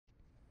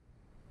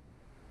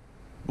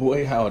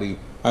Boy howdy,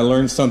 I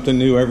learn something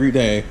new every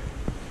day.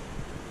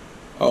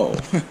 Oh,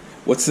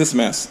 what's this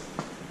mess?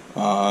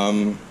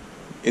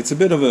 It's a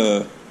bit of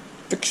a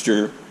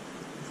fixture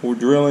for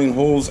drilling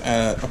holes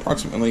at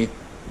approximately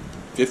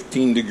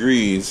 15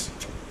 degrees.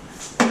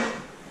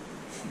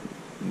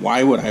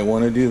 Why would I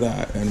want to do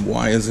that? And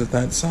why is it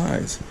that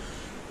size?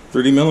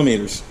 30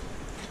 millimeters.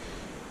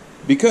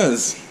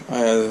 Because I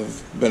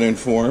have been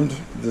informed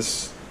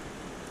this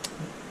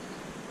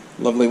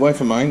lovely wife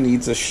of mine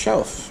needs a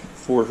shelf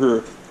for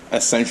her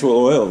essential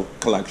oil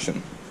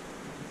collection.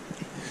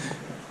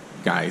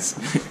 Guys,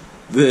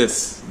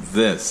 this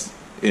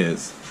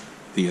is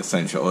the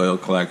essential oil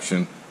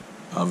collection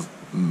of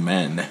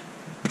men.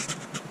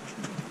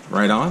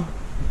 Right on?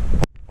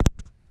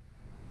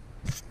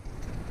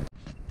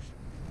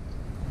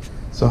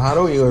 So how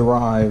do we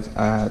arrive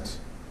at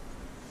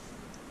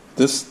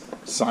this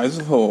size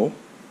of hole,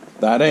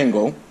 that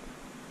angle,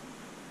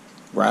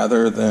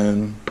 rather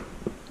than,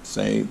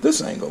 say,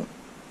 this angle,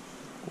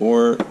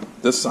 or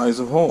this size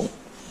of hole?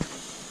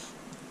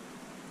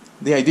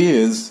 The idea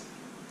is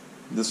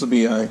this will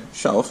be a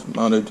shelf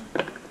mounted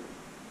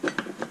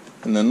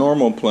in the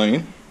normal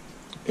plane,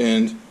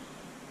 and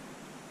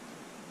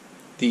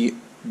the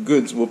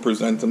goods will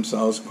present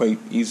themselves quite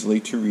easily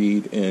to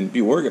read and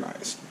be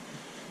organized.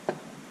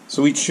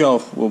 So each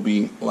shelf will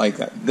be like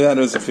that. That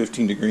is a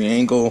 15-degree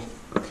angle.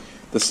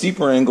 The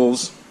steeper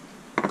angles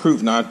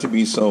prove not to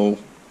be so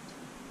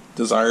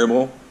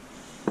desirable.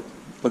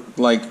 Look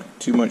like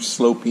too much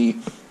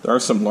slopey. There are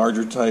some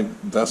larger type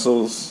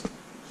vessels.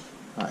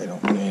 I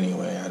don't know.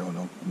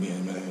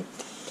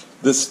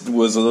 This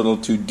was a little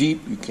too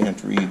deep. You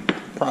can't read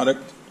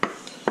product.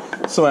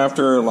 So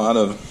after a lot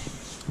of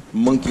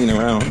monkeying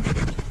around,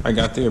 I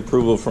got the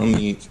approval from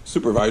the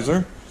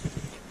supervisor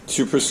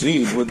to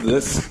proceed with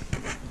this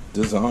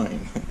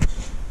design.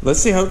 Let's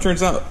see how it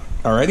turns out.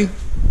 Alrighty?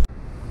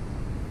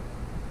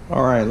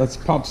 Alright, let's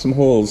pop some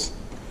holes.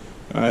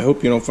 I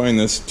hope you don't find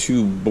this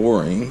too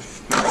boring.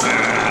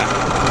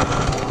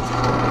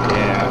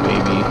 Yeah,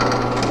 maybe.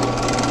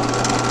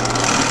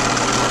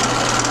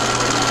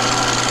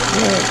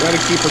 Yeah,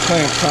 gotta keep her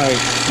clamped tight.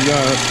 She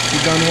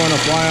doesn't want to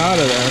fly out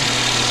of there.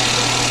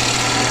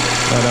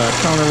 That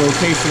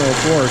counter-rotational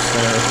force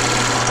there.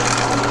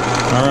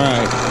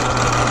 Alright.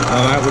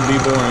 Now that would be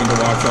boring to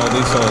watch all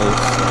these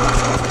holes.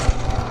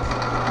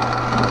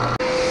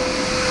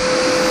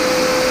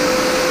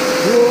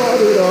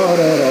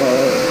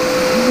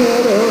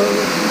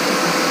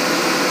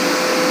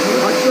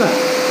 Watch that.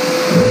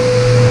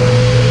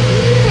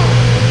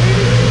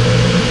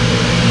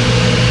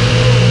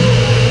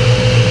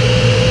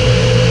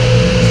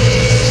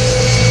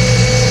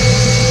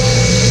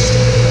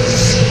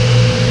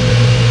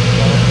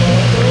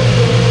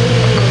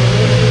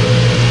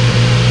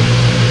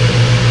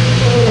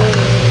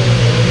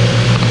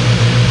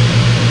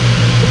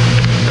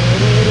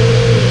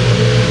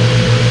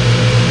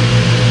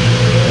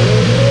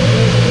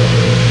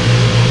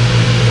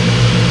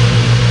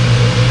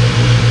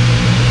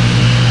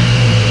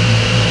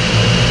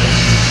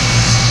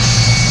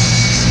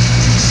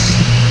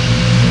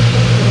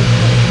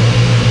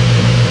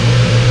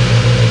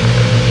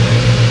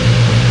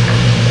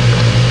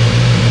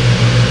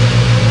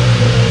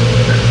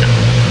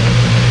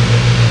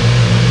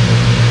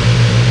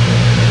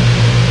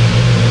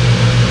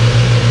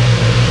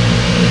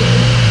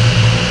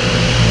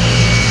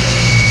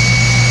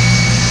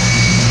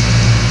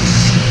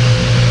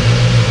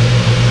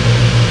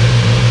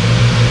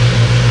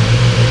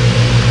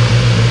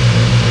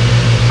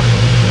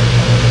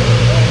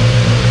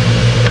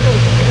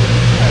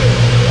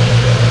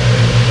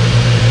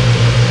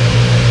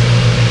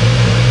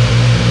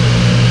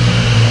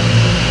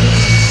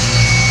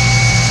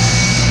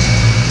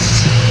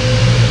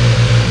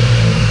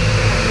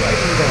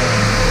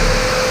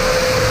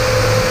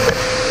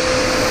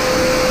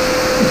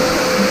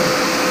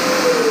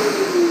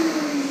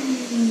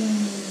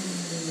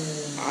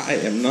 I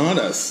am not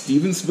a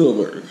Steven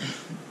Spielberg,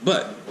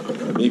 but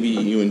maybe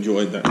you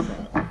enjoyed that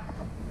shot.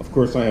 Of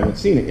course, I haven't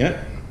seen it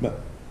yet,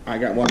 but I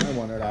got what I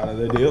wanted out of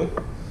the deal.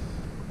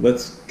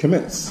 Let's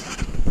commence.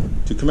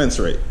 To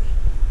commensurate.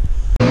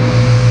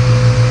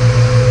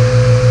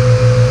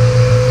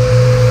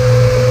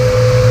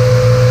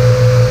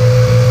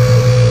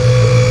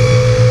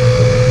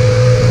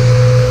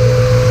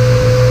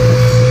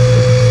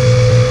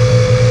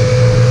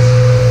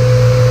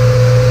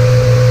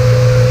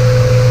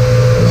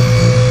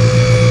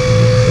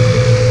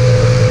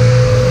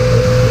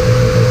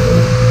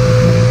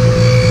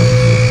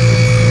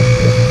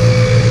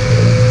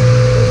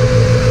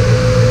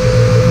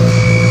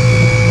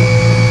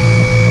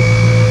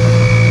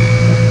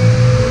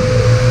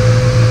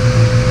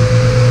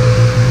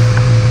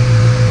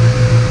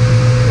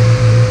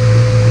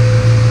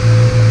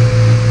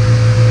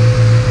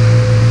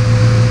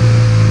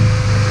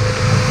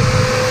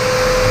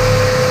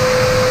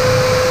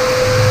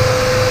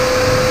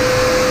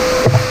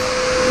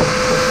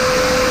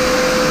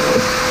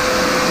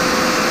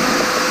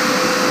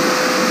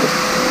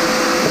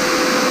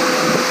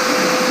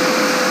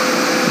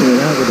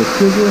 With a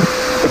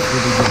chisel. You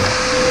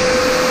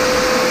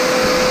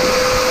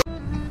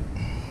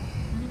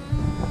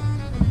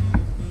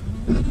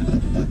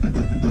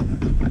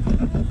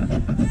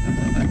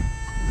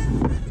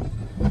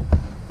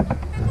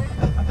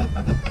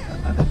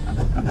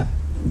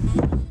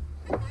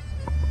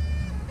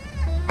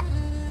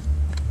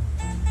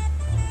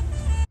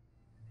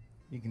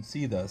can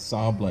see the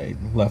saw blade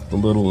left a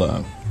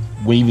little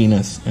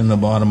waviness in the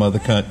bottom of the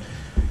cut.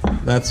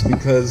 That's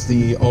because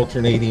the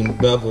alternating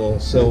bevel.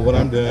 So what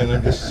I'm doing,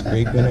 I'm just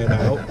scraping it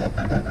out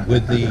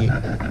with the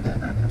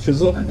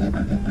chisel.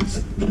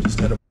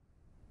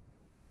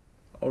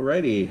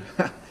 Alrighty,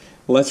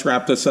 let's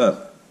wrap this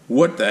up.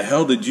 What the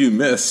hell did you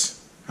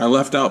miss? I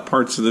left out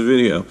parts of the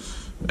video.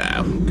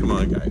 Come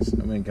on, guys.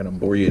 I ain't gonna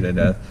bore you to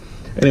death.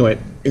 Anyway,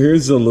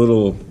 here's a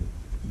little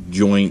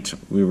joint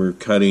we were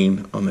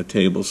cutting on the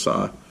table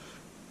saw.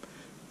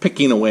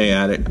 Picking away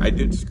at it, I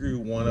did screw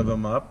one of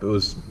them up. It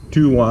was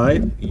too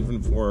wide,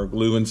 even for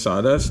glue and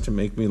sawdust, to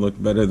make me look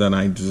better than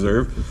I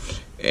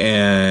deserve.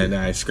 And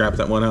I scrapped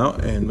that one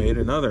out and made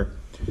another.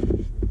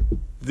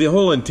 The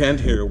whole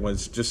intent here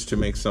was just to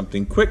make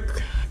something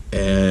quick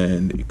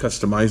and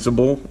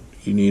customizable.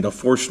 You need a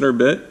Forstner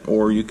bit,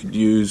 or you could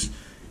use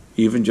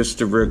even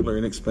just a regular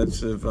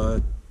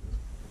inexpensive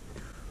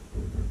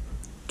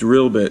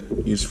drill bit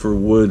used for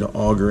wood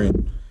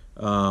augering.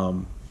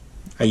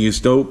 I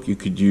used oak. You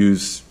could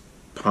use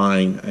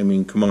pine. I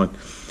mean, come on.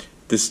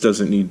 This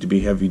doesn't need to be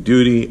heavy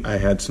duty. I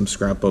had some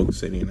scrap oak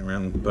sitting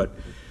around, but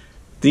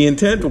the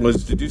intent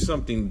was to do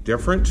something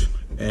different,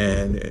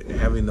 and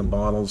having the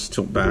bottles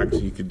tilt back so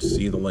you could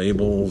see the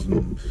labels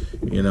and,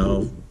 you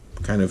know,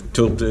 kind of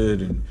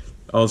tilted, and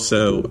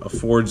also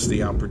affords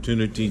the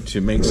opportunity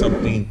to make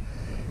something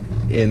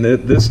in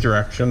this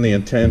direction. The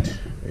intent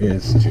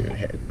is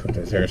to put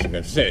this here so I'm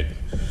going to sit.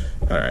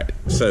 All right,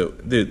 so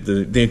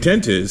the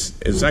intent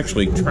is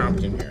actually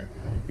trapped in here.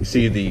 You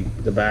see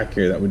the back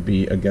here, that would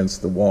be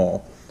against the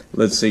wall.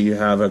 Let's say you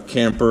have a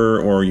camper,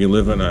 or you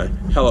live in a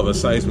hell of a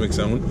seismic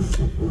zone,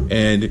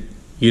 and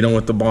you don't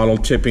want the bottle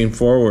tipping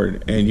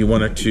forward and you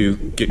want it to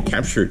get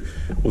captured.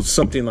 Well,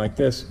 something like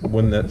this,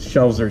 when the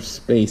shelves are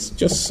spaced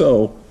just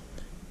so,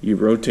 you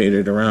rotate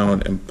it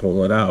around and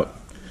pull it out.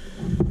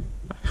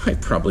 I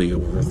probably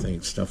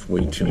overthink stuff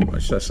way too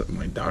much. That's what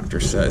my doctor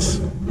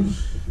says.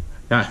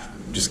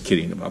 Just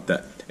kidding about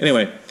that.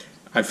 Anyway,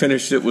 I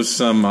finished it with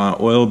some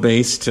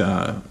oil-based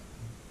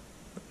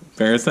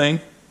Varathane.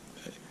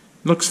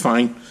 Looks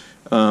fine.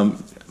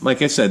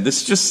 Like I said,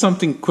 this is just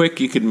something quick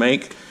you could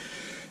make.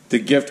 The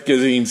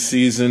gift-giving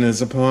season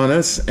is upon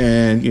us,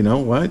 and you know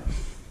what?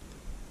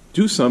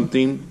 Do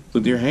something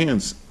with your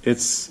hands.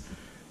 It's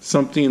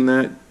something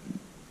that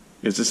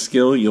is a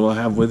skill you'll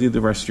have with you the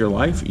rest of your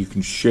life. You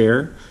can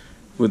share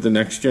with the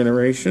next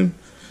generation,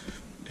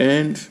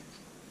 and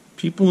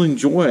people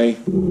enjoy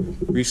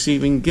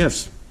receiving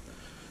gifts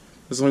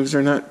as long as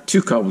they're not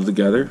too cobbled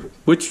together,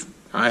 which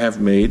I have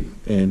made,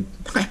 and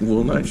I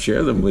will not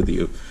share them with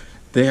you.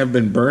 They have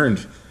been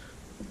burned.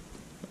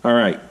 All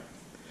right.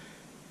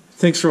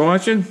 Thanks for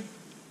watching.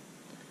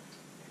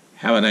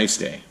 Have a nice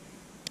day.